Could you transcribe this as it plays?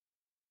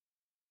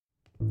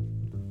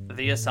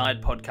The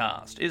Aside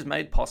podcast is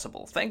made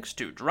possible thanks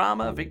to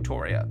Drama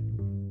Victoria.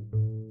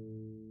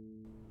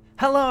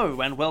 Hello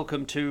and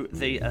welcome to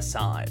The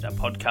Aside, a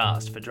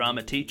podcast for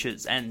drama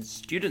teachers and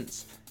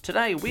students.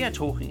 Today we are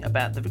talking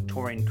about the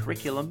Victorian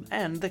curriculum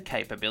and the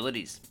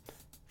capabilities.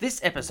 This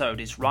episode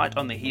is right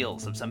on the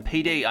heels of some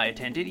PD I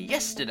attended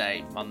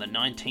yesterday on the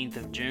 19th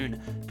of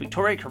June,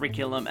 Victoria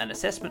Curriculum and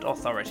Assessment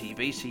Authority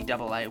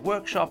VCAA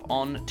workshop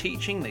on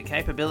teaching the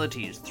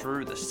capabilities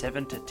through the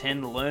 7 to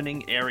 10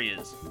 learning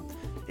areas.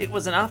 It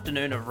was an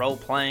afternoon of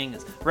role-playing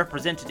as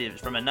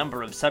representatives from a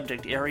number of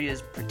subject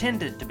areas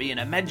pretended to be an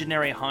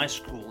imaginary high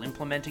school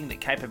implementing the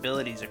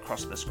capabilities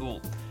across the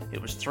school.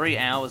 It was 3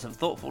 hours of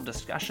thoughtful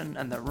discussion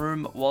and the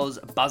room was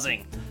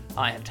buzzing.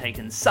 I have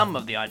taken some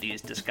of the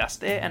ideas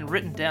discussed there and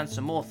written down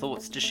some more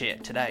thoughts to share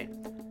today.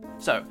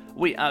 So,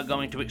 we are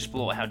going to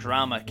explore how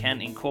drama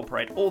can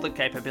incorporate all the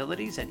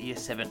capabilities at Year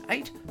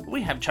 7-8.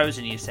 We have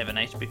chosen Year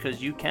 7-8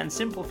 because you can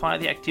simplify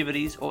the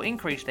activities or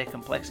increase their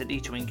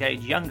complexity to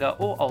engage younger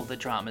or older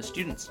drama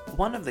students.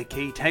 One of the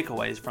key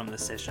takeaways from the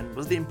session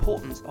was the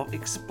importance of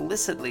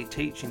explicitly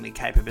teaching the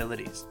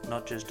capabilities,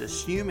 not just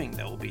assuming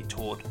they will be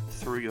taught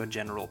through your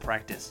general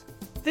practice.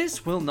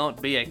 This will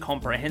not be a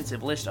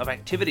comprehensive list of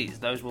activities,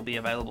 those will be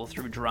available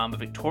through Drama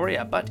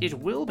Victoria, but it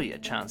will be a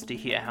chance to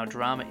hear how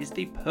drama is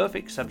the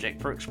perfect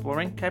subject for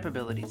exploring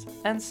capabilities,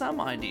 and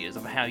some ideas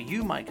of how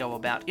you might go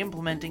about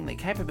implementing the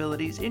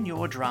capabilities in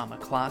your drama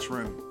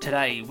classroom.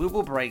 Today we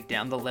will break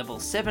down the level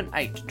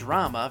 7-8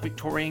 drama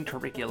Victorian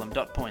curriculum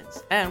dot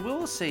points, and we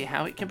will see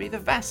how it can be the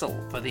vassal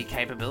for the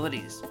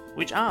capabilities,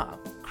 which are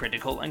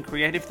critical and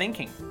creative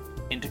thinking,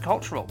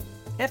 intercultural,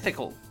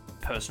 ethical,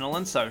 personal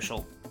and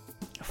social.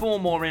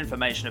 For more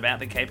information about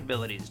the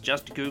capabilities,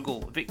 just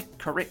Google Vic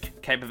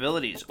Curric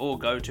capabilities or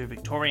go to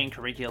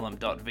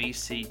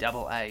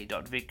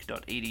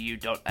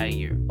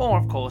victoriancurriculum.vcaa.vic.edu.au, or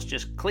of course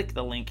just click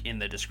the link in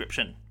the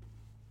description.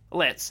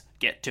 Let's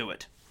get to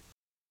it.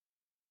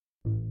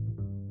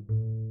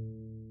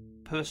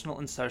 Personal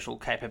and social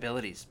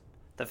capabilities.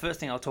 The first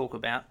thing I'll talk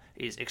about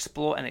is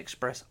explore and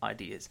express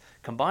ideas.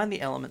 Combine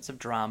the elements of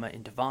drama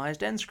in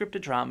devised and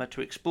scripted drama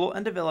to explore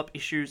and develop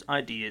issues,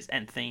 ideas,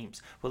 and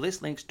themes. Well,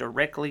 this links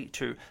directly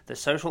to the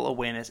social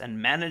awareness and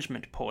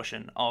management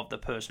portion of the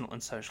personal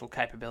and social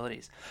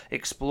capabilities.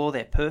 Explore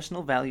their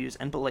personal values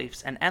and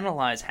beliefs and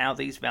analyze how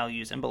these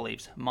values and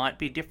beliefs might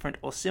be different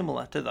or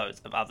similar to those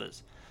of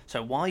others.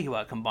 So while you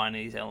are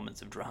combining these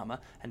elements of drama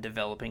and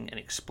developing and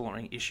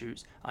exploring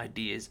issues,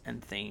 ideas,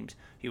 and themes,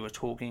 you are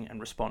talking and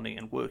responding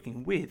and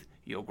working with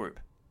your group.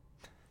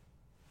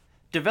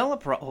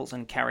 Develop roles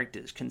and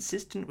characters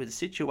consistent with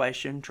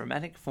situation,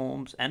 dramatic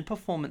forms, and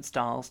performance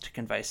styles to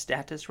convey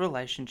status,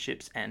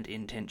 relationships, and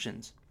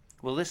intentions.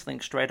 Well, this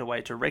links straight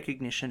away to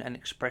recognition and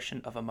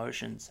expression of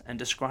emotions and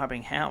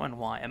describing how and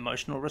why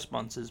emotional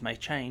responses may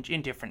change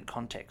in different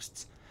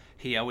contexts.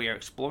 Here we are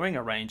exploring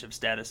a range of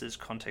statuses,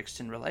 contexts,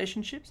 and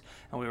relationships,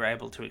 and we were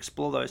able to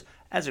explore those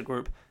as a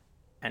group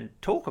and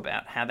talk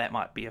about how that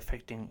might be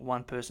affecting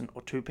one person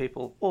or two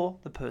people or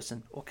the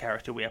person or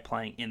character we are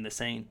playing in the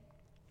scene.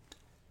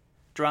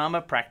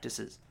 Drama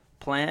practices.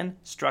 Plan,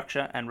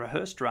 structure, and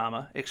rehearse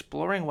drama,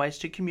 exploring ways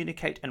to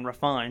communicate and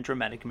refine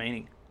dramatic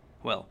meaning.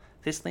 Well,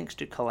 this links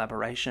to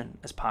collaboration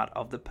as part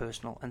of the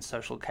personal and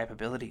social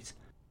capabilities.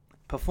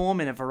 Perform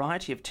in a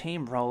variety of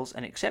team roles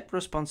and accept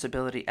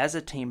responsibility as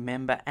a team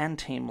member and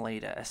team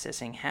leader,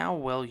 assessing how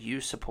well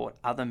you support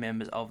other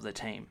members of the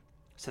team.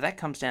 So that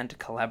comes down to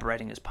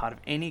collaborating as part of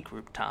any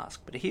group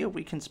task, but here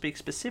we can speak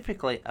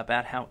specifically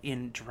about how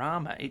in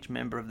drama each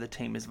member of the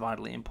team is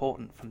vitally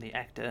important, from the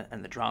actor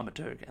and the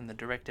dramaturg and the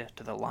director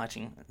to the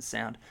lighting,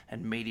 sound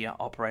and media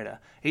operator.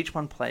 Each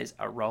one plays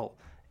a role,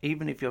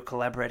 even if you're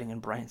collaborating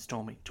and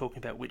brainstorming, talking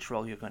about which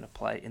role you're going to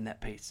play in that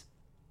piece.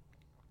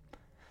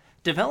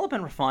 Develop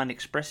and refine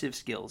expressive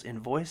skills in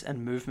voice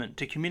and movement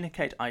to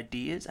communicate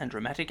ideas and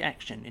dramatic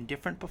action in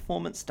different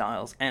performance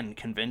styles and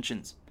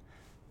conventions.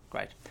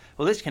 Great.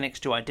 Well, this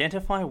connects to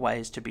identify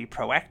ways to be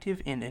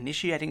proactive in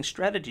initiating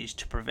strategies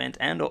to prevent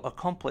and or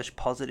accomplish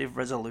positive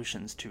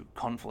resolutions to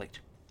conflict.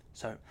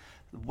 So,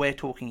 we're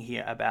talking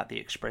here about the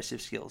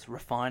expressive skills,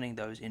 refining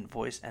those in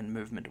voice and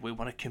movement. We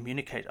want to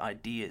communicate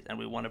ideas and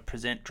we want to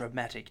present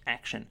dramatic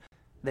action.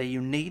 There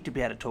you need to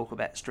be able to talk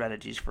about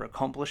strategies for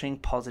accomplishing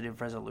positive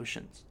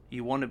resolutions.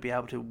 You want to be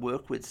able to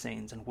work with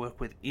scenes and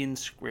work within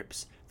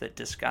scripts that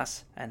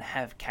discuss and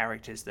have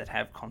characters that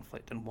have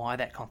conflict and why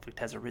that conflict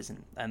has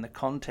arisen and the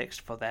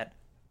context for that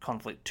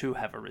conflict to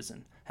have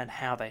arisen and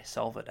how they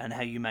solve it and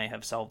how you may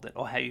have solved it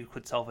or how you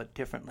could solve it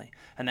differently.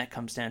 And that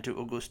comes down to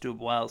Auguste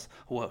Dubois'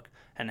 work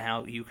and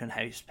how you can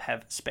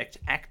have spect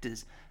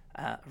actors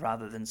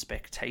rather than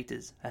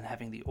spectators, and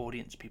having the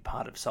audience be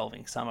part of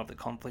solving some of the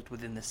conflict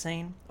within the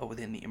scene or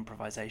within the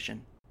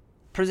improvisation.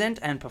 Present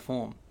and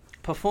perform.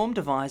 Perform,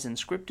 devise and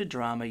scripted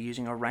drama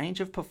using a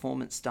range of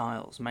performance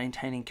styles,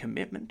 maintaining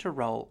commitment to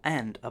role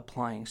and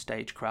applying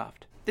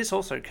stagecraft. This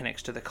also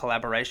connects to the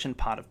collaboration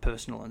part of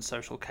personal and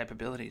social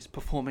capabilities,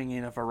 performing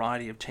in a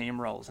variety of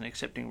team roles and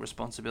accepting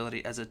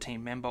responsibility as a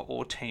team member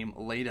or team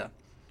leader.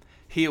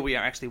 Here we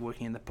are actually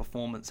working in the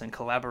performance and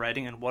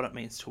collaborating and what it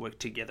means to work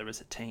together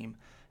as a team,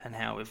 and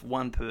how if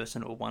one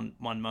person or one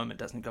moment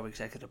doesn't go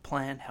exactly to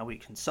plan, how we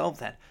can solve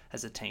that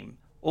as a team,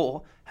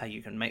 or how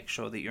you can make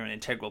sure that you're an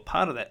integral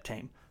part of that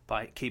team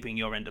by keeping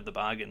your end of the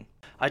bargain.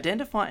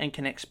 Identify and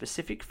connect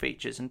specific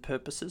features and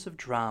purposes of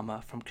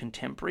drama from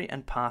contemporary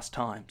and past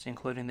times,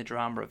 including the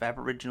drama of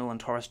Aboriginal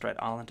and Torres Strait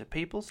Islander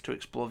peoples, to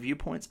explore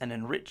viewpoints and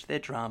enrich their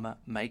drama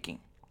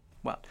making.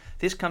 Well,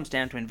 this comes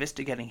down to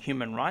investigating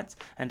human rights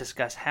and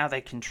discuss how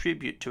they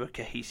contribute to a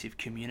cohesive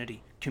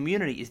community.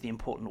 Community is the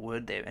important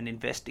word there, and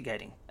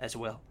investigating as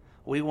well.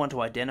 We want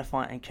to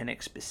identify and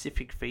connect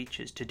specific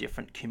features to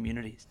different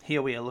communities.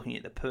 Here we are looking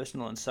at the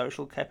personal and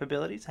social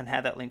capabilities and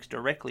how that links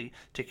directly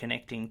to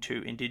connecting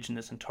to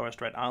Indigenous and Torres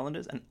Strait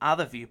Islanders and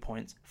other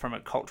viewpoints from a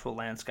cultural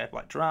landscape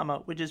like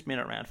drama, which has been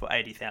around for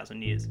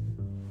 80,000 years.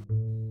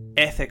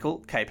 Ethical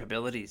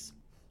capabilities.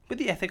 With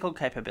the ethical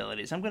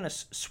capabilities, I'm going to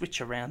switch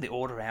around the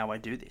order how I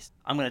do this.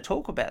 I'm going to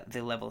talk about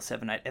the level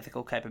 7-8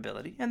 ethical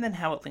capability and then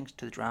how it links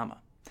to the drama.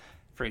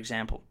 For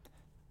example,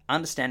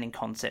 understanding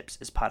concepts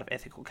as part of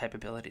ethical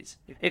capabilities.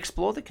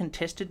 Explore the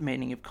contested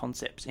meaning of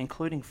concepts,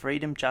 including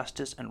freedom,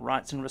 justice, and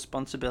rights and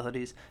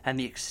responsibilities, and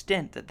the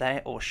extent that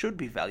they or should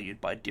be valued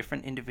by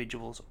different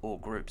individuals or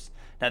groups.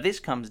 Now this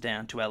comes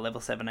down to our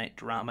level 7-8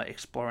 drama,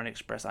 explore and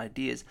express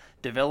ideas,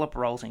 develop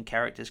roles and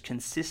characters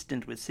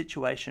consistent with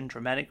situation,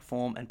 dramatic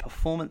form, and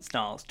performance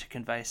styles to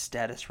convey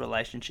status,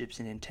 relationships,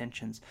 and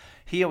intentions.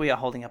 Here we are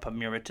holding up a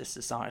mirror to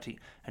society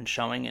and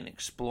showing and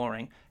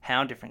exploring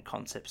how different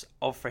concepts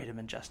of freedom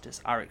and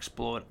justice are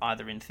explored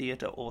either in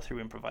theatre or through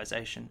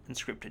improvisation and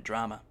scripted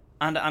drama.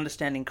 Under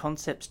understanding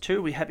concepts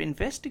too, we have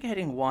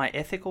investigating why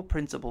ethical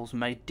principles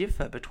may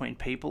differ between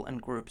people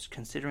and groups,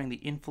 considering the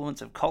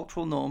influence of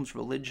cultural norms,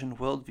 religion,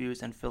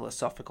 worldviews, and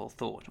philosophical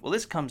thought. Well,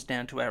 this comes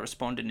down to our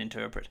respond and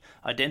interpret.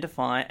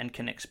 Identify and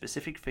connect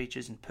specific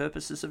features and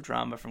purposes of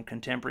drama from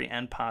contemporary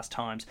and past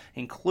times,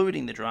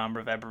 including the drama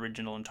of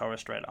Aboriginal and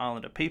Torres Strait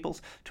Islander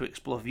peoples, to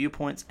explore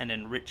viewpoints and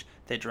enrich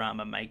their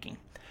drama making.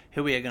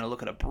 Here we are going to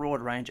look at a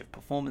broad range of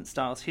performance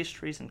styles,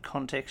 histories, and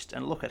context,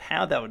 and look at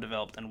how they were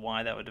developed and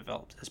why they were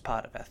developed as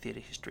part of our theatre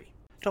history.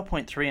 Top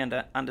point 3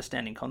 under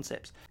understanding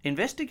concepts.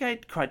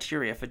 Investigate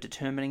criteria for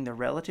determining the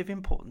relative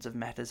importance of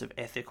matters of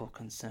ethical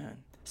concern.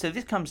 So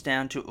this comes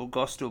down to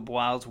Auguste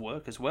Boile's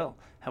work as well,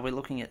 how we're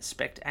looking at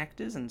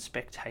spectators and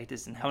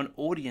spectators and how an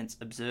audience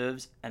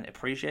observes and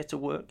appreciates a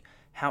work,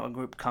 how a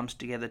group comes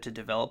together to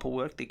develop a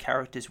work, the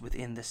characters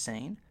within the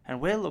scene, and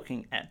we're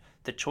looking at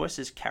the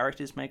choices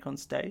characters make on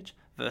stage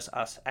versus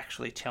us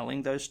actually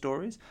telling those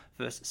stories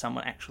versus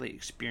someone actually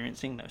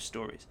experiencing those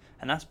stories,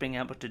 and us being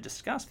able to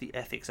discuss the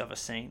ethics of a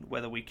scene,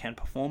 whether we can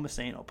perform a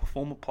scene or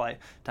perform a play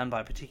done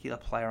by a particular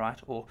playwright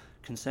or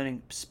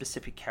concerning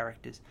specific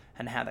characters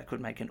and how that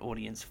could make an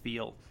audience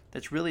feel.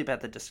 That's really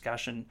about the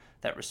discussion,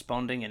 that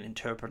responding and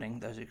interpreting,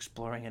 those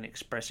exploring and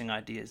expressing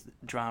ideas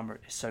that drama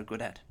is so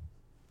good at.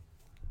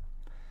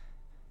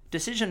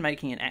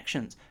 Decision-making and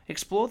actions.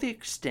 Explore the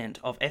extent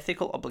of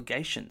ethical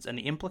obligations and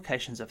the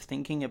implications of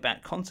thinking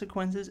about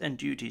consequences and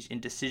duties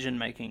in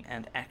decision-making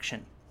and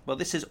action. Well,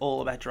 this is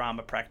all about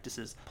drama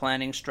practices,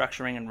 planning,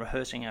 structuring and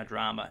rehearsing our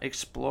drama,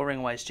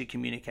 exploring ways to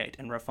communicate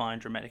and refine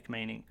dramatic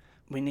meaning.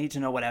 We need to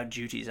know what our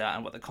duties are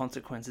and what the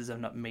consequences of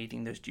not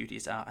meeting those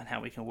duties are, and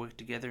how we can work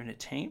together in a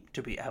team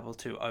to be able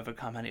to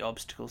overcome any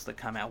obstacles that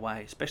come our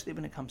way, especially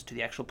when it comes to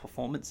the actual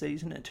performance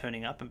season and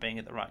turning up and being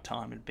at the right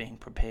time and being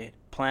prepared.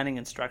 Planning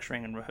and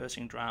structuring and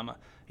rehearsing drama,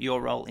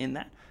 your role in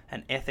that,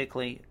 and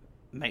ethically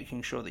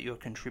making sure that you're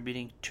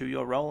contributing to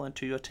your role and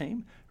to your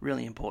team,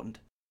 really important.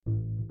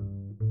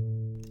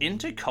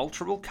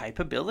 Intercultural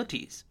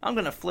capabilities. I'm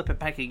going to flip it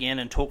back again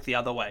and talk the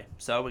other way.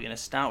 So we're going to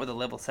start with a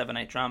level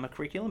 7-8 drama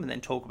curriculum and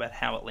then talk about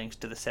how it links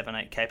to the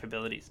 7-8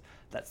 capabilities.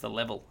 That's the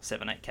level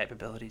 7-8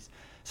 capabilities.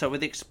 So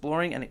with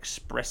exploring and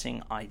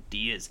expressing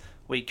ideas,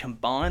 we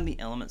combine the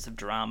elements of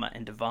drama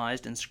and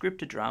devised and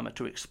scripted drama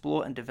to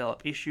explore and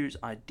develop issues,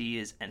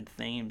 ideas, and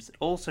themes. It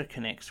also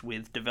connects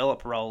with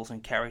develop roles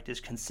and characters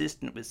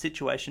consistent with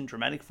situation,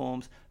 dramatic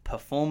forms,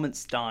 performance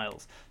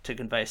styles to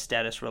convey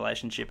status,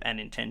 relationship, and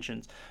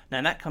intentions.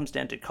 Now that comes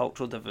down to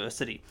cultural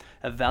diversity.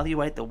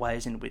 Evaluate the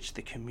ways in which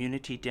the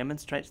community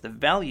demonstrates the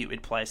value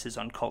it places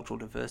on cultural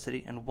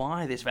diversity and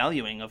why this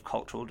valuing of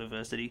cultural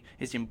diversity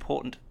is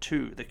important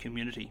to the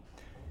community.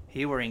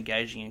 Here we're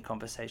engaging in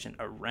conversation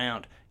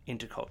around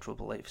intercultural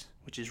beliefs,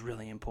 which is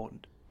really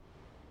important.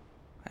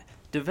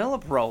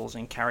 Develop roles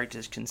and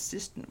characters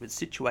consistent with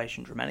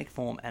situation, dramatic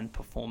form, and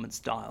performance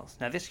styles.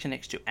 Now this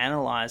connects to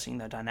analysing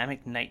the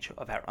dynamic nature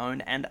of our own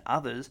and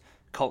others'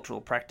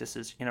 cultural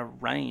practices in a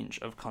range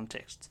of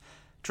contexts.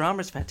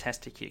 Drama is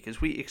fantastic here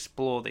because we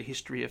explore the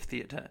history of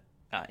theatre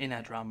in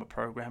our drama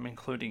program,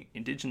 including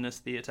Indigenous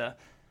theatre,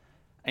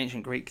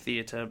 Ancient Greek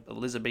theatre,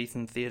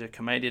 Elizabethan theatre,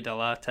 Commedia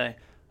dell'arte,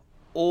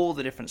 all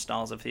the different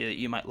styles of theatre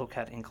you might look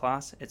at in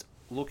class. It's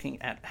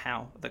looking at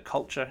how the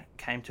culture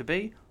came to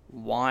be,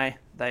 why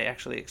they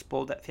actually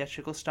explored that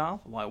theatrical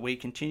style, why we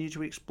continue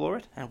to explore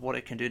it, and what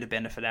it can do to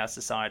benefit our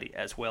society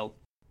as well.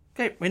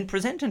 Okay, when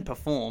present and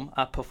perform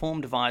are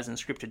performed, devise, and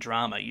scripted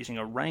drama using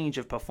a range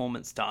of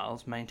performance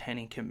styles,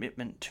 maintaining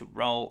commitment to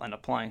role and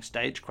applying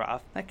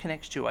stagecraft that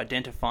connects to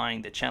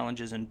identifying the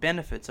challenges and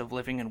benefits of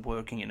living and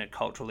working in a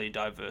culturally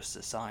diverse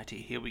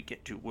society. Here we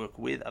get to work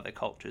with other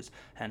cultures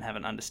and have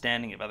an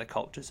understanding of other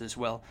cultures as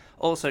well.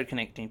 Also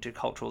connecting to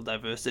cultural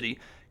diversity,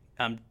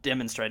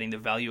 demonstrating the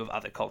value of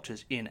other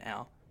cultures in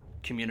our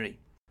community.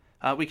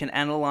 We can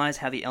analyse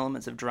how the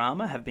elements of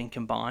drama have been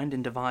combined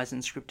in devised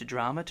and scripted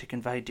drama to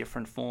convey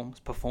different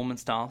forms,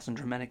 performance styles, and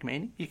dramatic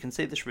meaning. You can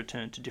see this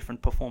return to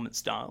different performance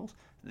styles.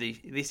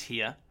 This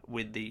here,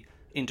 with the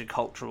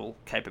intercultural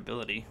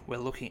capability, we're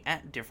looking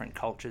at different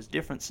cultures,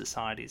 different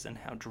societies, and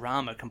how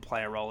drama can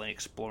play a role in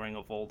exploring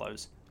of all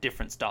those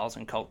different styles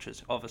and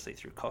cultures, obviously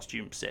through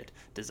costume, set,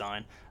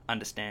 design,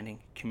 understanding,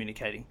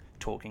 communicating,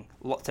 talking.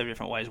 Lots of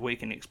different ways we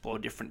can explore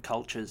different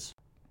cultures.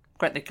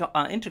 Great, the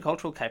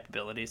intercultural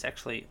capabilities,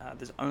 actually,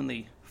 there's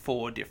only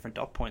 4 different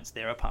dot points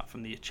there apart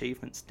from the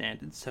achievement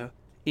standards. So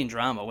in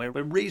drama, we're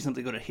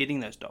reasonably good at hitting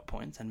those dot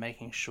points and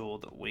making sure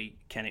that we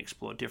can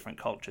explore different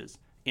cultures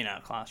in our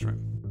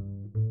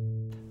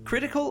classroom.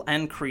 Critical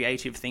and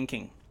creative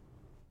thinking.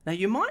 Now,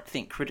 you might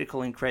think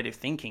critical and creative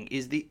thinking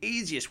is the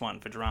easiest one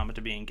for drama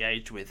to be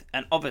engaged with,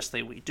 and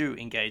obviously we do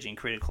engage in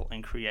critical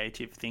and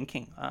creative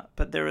thinking,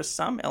 but there are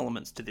some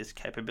elements to this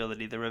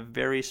capability that are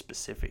very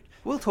specific.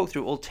 We'll talk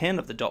through all 10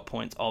 of the dot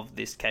points of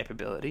this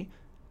capability,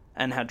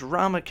 and how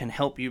drama can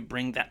help you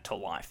bring that to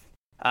life.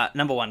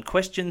 Number 1,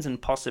 questions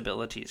and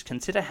possibilities.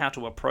 Consider how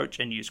to approach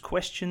and use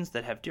questions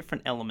that have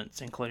different elements,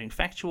 including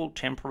factual,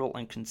 temporal,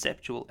 and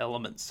conceptual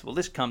elements. Well,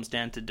 this comes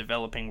down to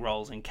developing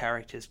roles and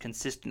characters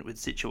consistent with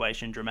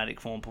situation,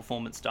 dramatic form,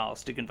 performance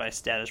styles to convey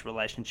status,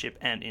 relationship,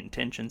 and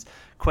intentions.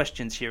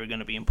 Questions here are going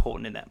to be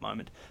important in that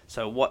moment.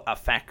 So what are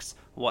facts?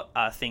 What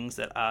are things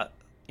that are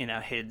in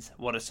our heads?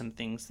 What are some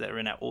things that are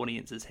in our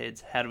audience's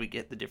heads? How do we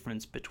get the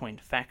difference between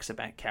facts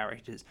about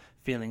characters,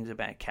 feelings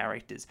about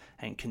characters,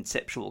 and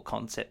conceptual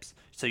concepts?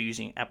 So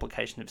using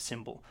application of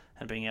symbol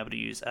and being able to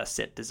use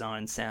set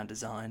design, sound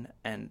design,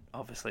 and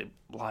obviously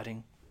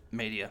lighting,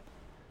 media,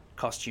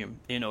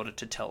 costume in order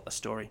to tell a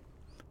story.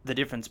 The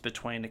difference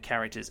between a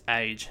character's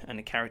age and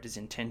a character's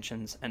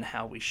intentions and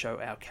how we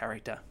show our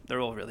character, they're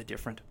all really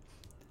different.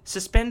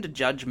 Suspend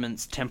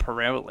judgments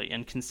temporarily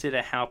and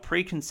consider how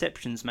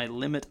preconceptions may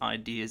limit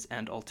ideas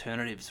and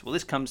alternatives. Well,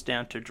 this comes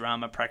down to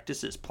drama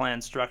practices, plan,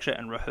 structure,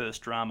 and rehearse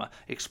drama,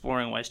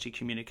 exploring ways to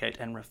communicate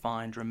and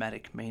refine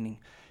dramatic meaning.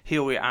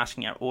 Here we're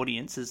asking our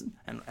audiences,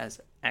 and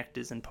as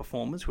actors and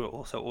performers, we're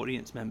also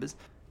audience members,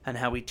 and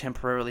how we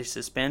temporarily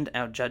suspend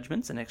our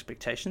judgments and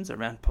expectations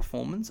around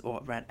performance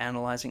or around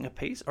analysing a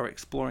piece or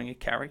exploring a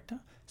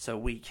character so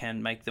we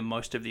can make the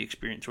most of the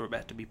experience we're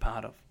about to be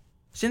part of.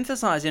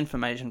 Synthesize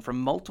information from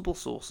multiple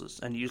sources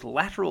and use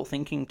lateral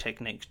thinking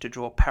techniques to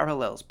draw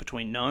parallels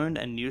between known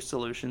and new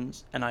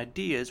solutions and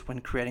ideas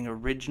when creating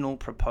original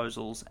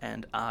proposals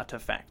and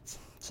artifacts.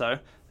 So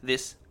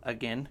this,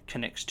 again,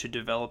 connects to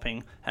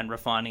developing and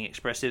refining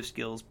expressive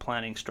skills,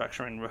 planning,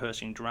 structuring,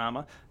 rehearsing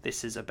drama.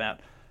 This is about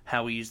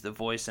how we use the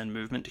voice and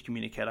movement to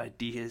communicate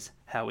ideas,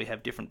 how we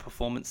have different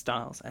performance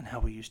styles, and how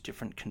we use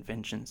different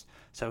conventions.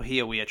 So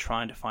here we are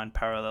trying to find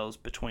parallels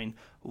between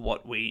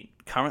what we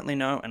currently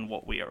know and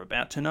what we are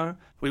about to know.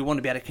 We want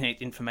to be able to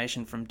connect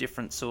information from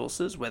different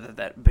sources, whether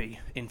that be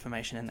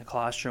information in the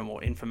classroom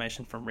or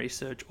information from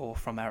research or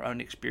from our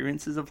own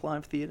experiences of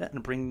live theatre,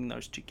 and bringing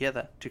those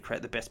together to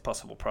create the best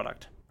possible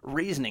product.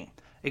 Reasoning.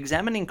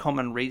 Examining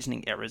common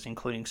reasoning errors,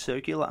 including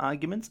circular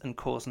arguments and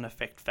cause and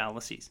effect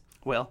fallacies.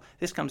 Well,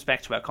 this comes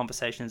back to our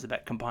conversations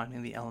about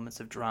combining the elements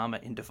of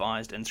drama in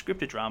devised and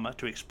scripted drama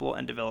to explore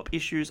and develop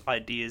issues,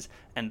 ideas,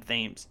 and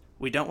themes.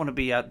 We don't want to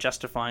be out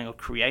justifying or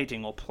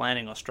creating or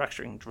planning or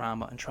structuring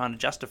drama and trying to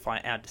justify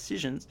our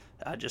decisions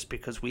just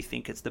because we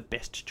think it's the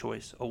best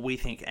choice or we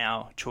think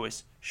our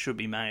choice should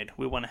be made.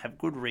 We want to have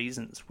good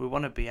reasons. We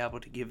want to be able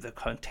to give the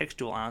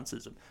contextual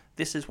answers of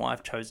this is why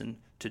I've chosen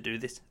to do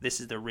this. This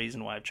is the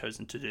reason why I've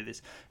chosen to do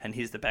this. And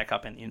here's the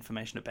backup and the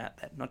information about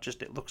that. Not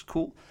just it looks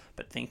cool,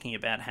 but thinking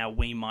about how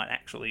we might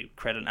actually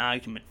create an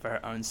argument for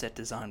our own set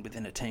design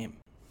within a team.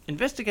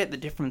 Investigate the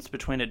difference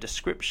between a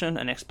description,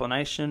 an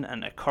explanation,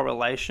 and a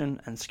correlation,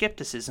 and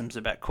skepticisms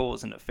about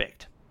cause and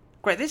effect.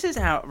 Great, this is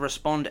our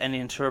respond and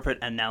interpret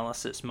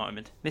analysis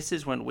moment. This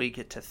is when we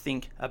get to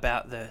think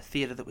about the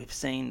theatre that we've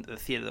seen, the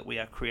theatre that we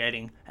are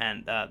creating,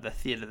 and the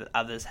theatre that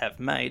others have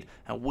made,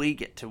 and we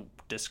get to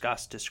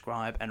discuss,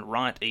 describe, and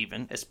write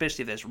even,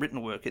 especially if there's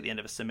written work at the end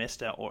of a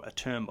semester or a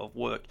term of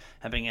work,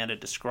 and being able to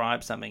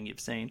describe something you've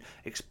seen,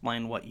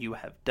 explain what you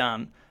have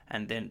done,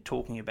 and then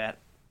talking about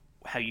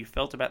how you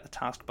felt about the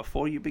task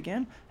before you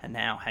began, and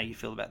now how you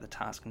feel about the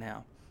task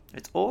now.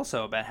 It's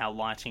also about how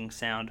lighting,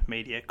 sound,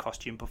 media,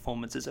 costume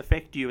performances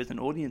affect you as an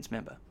audience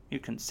member. You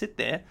can sit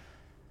there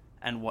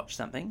and watch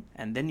something,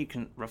 and then you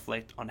can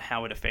reflect on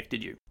how it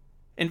affected you.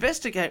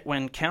 Investigate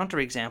when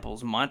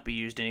counterexamples might be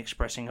used in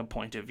expressing a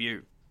point of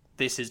view.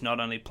 This is not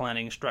only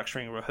planning,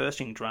 structuring, and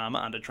rehearsing drama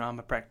under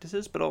drama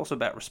practices, but also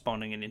about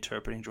responding and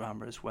interpreting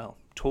drama as well.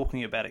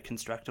 Talking about it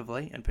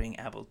constructively and being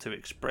able to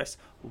express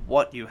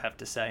what you have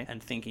to say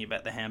and thinking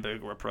about the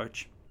hamburger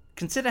approach.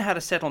 Consider how to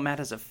settle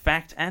matters of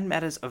fact and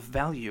matters of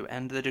value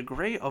and the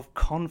degree of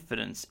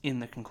confidence in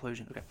the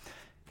conclusion. Okay.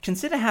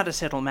 Consider how to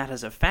settle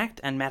matters of fact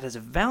and matters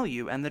of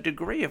value and the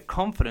degree of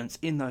confidence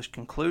in those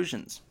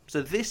conclusions.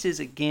 So this is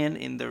again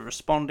in the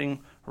responding,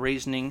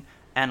 reasoning,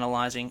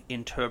 analysing,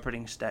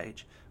 interpreting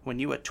stage. When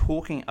you are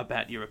talking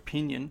about your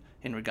opinion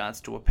in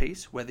regards to a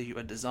piece, whether you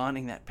are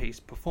designing that piece,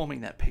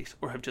 performing that piece,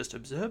 or have just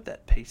observed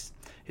that piece,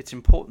 it's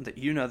important that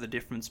you know the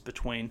difference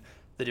between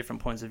the different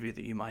points of view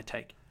that you might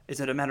take. Is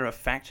it a matter of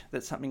fact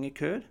that something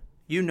occurred?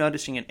 You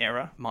noticing an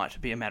error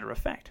might be a matter of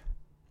fact.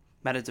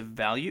 Matters of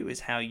value is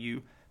how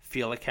you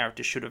feel a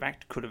character should have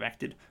acted, could have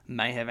acted,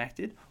 may have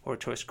acted, or a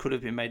choice could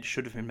have been made,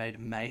 should have been made,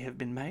 may have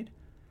been made.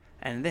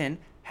 And then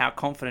how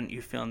confident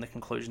you feel in the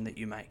conclusion that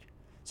you make.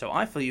 So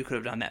I feel you could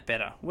have done that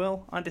better.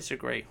 Well, I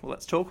disagree. Well,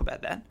 let's talk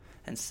about that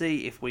and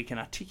see if we can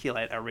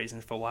articulate our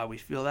reasons for why we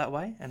feel that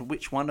way and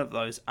which one of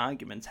those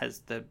arguments has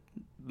the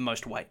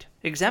most weight.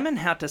 Examine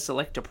how to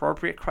select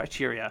appropriate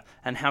criteria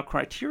and how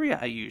criteria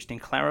are used in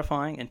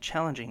clarifying and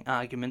challenging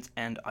arguments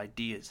and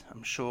ideas.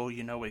 I'm sure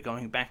you know we're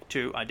going back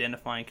to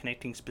identifying,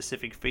 connecting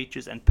specific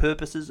features and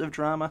purposes of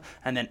drama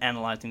and then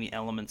analysing the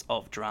elements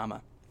of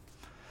drama.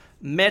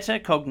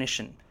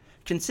 Metacognition.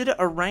 Consider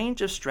a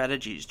range of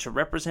strategies to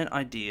represent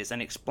ideas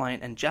and explain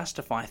and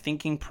justify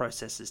thinking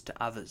processes to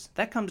others.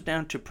 That comes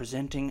down to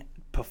presenting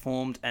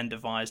performed and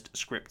devised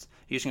scripts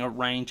using a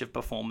range of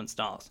performance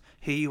styles.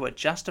 Here you are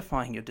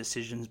justifying your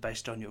decisions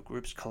based on your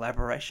group's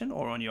collaboration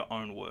or on your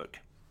own work.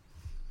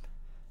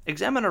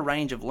 Examine a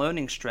range of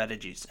learning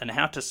strategies and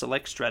how to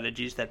select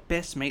strategies that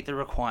best meet the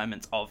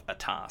requirements of a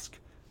task.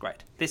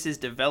 Great. This is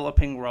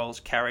developing roles,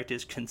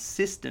 characters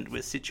consistent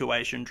with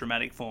situation,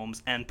 dramatic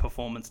forms, and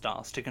performance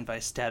styles to convey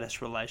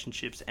status,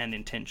 relationships, and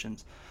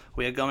intentions.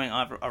 We are going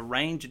over a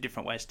range of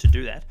different ways to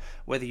do that,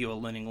 whether you are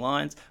learning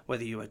lines,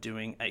 whether you are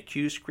doing a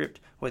cue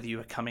script, whether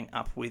you are coming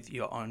up with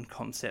your own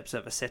concepts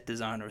of a set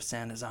design or a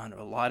sound design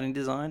or a lighting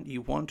design.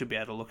 You want to be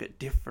able to look at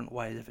different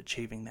ways of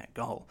achieving that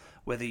goal,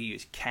 whether you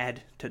use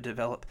CAD to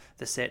develop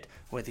the set,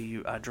 whether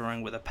you are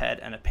drawing with a pad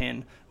and a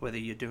pen, whether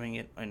you're doing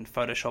it in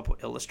Photoshop or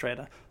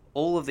Illustrator.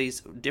 All of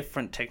these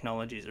different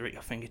technologies are at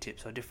your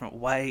fingertips, or different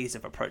ways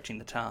of approaching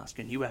the task,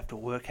 and you have to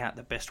work out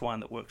the best one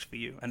that works for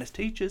you. And as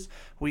teachers,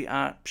 we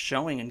are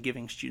showing and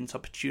giving students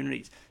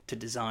opportunities to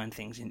design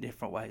things in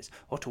different ways,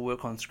 or to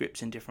work on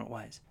scripts in different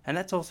ways. And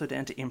that's also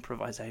down to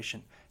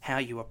improvisation. How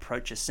you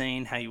approach a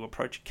scene, how you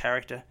approach a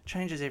character,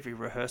 changes every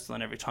rehearsal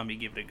and every time you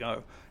give it a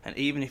go. And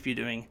even if you're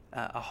doing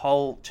a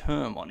whole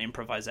term on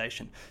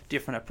improvisation,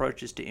 different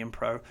approaches to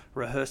improv,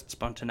 rehearsed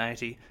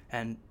spontaneity,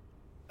 and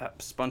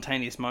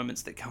spontaneous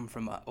moments that come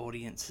from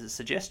audience's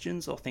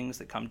suggestions or things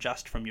that come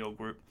just from your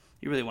group.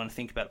 You really want to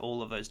think about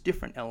all of those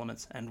different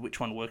elements and which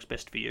one works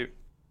best for you.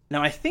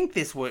 Now, I think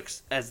this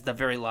works as the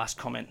very last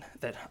comment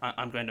that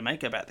I'm going to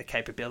make about the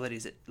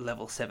capabilities at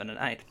level 7 and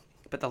 8.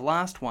 But the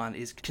last one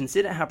is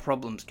consider how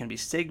problems can be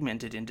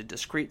segmented into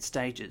discrete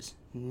stages,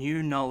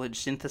 new knowledge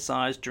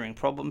synthesized during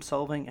problem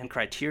solving, and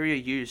criteria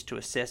used to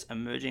assess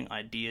emerging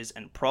ideas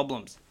and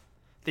problems.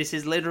 This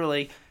is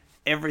literally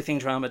everything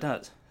drama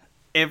does.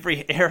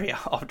 Every area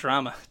of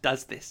drama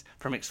does this,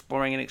 from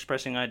exploring and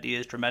expressing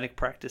ideas, dramatic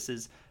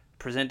practices,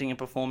 presenting and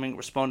performing,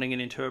 responding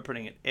and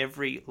interpreting. At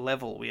every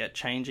level, we are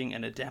changing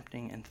and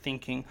adapting and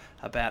thinking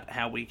about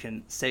how we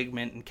can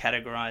segment and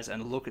categorize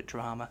and look at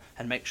drama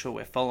and make sure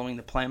we're following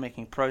the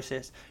playmaking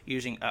process,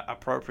 using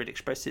appropriate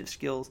expressive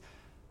skills.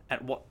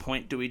 At what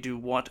point do we do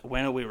what?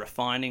 When are we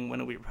refining? When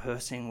are we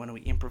rehearsing? When are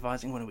we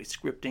improvising? When are we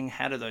scripting?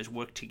 How do those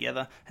work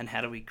together? And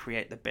how do we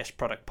create the best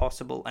product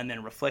possible? And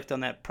then reflect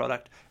on that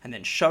product, and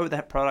then show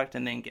that product,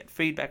 and then get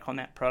feedback on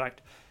that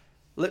product.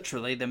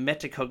 Literally, the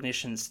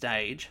metacognition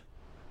stage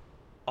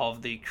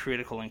of the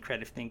critical and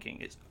creative thinking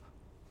is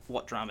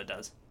what drama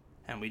does.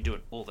 And we do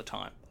it all the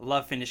time.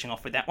 Love finishing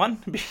off with that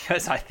one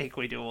because I think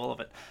we do all of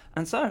it.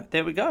 And so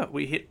there we go.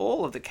 We hit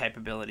all of the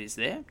capabilities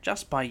there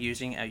just by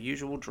using our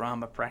usual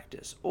drama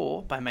practice,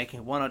 or by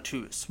making one or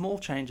two small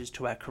changes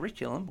to our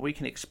curriculum. We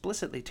can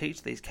explicitly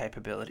teach these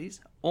capabilities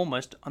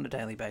almost on a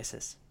daily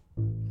basis.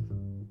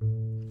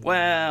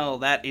 Well,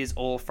 that is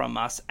all from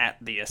us at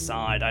The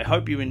Aside. I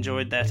hope you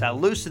enjoyed that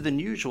looser than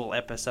usual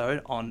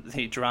episode on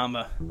the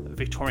drama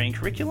Victorian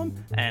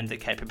curriculum and the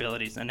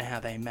capabilities and how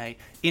they may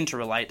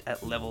interrelate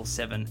at level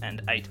 7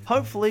 and 8.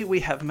 Hopefully we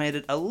have made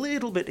it a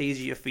little bit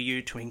easier for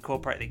you to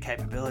incorporate the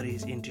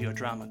capabilities into your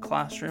drama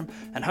classroom,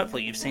 and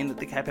hopefully you've seen that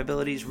the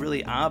capabilities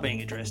really are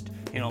being addressed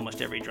in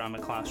almost every drama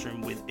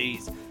classroom with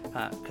ease,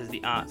 because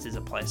the arts is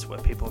a place where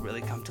people really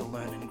come to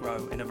learn and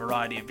grow in a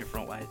variety of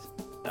different ways.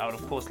 I would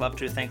of course love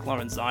to thank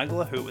Lauren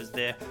Ziegler, who was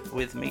there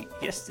with me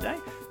yesterday,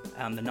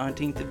 on the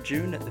 19th of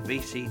June at the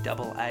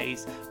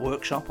VCAA's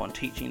workshop on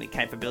teaching the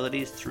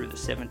capabilities through the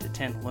 7 to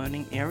 10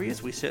 learning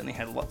areas. We certainly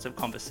had lots of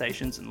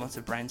conversations and lots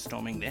of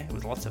brainstorming there. It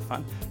was lots of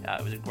fun.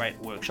 It was a great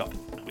workshop.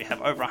 We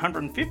have over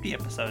 150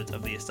 episodes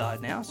of The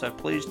Aside now, so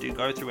please do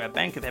go through our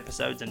bank of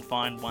episodes and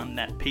find one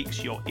that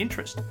piques your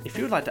interest. If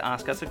you would like to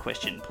ask us a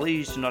question,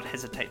 please do not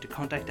hesitate to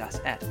contact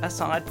us at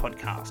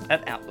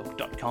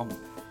asidepodcast@outlook.com.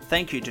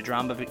 Thank you to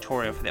Drama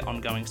Victoria for their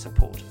ongoing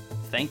support.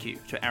 Thank you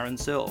to Aaron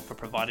Searle for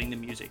providing the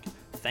music.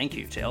 Thank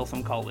you to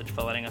Eltham College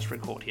for letting us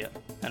record here.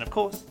 And of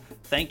course,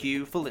 thank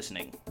you for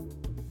listening.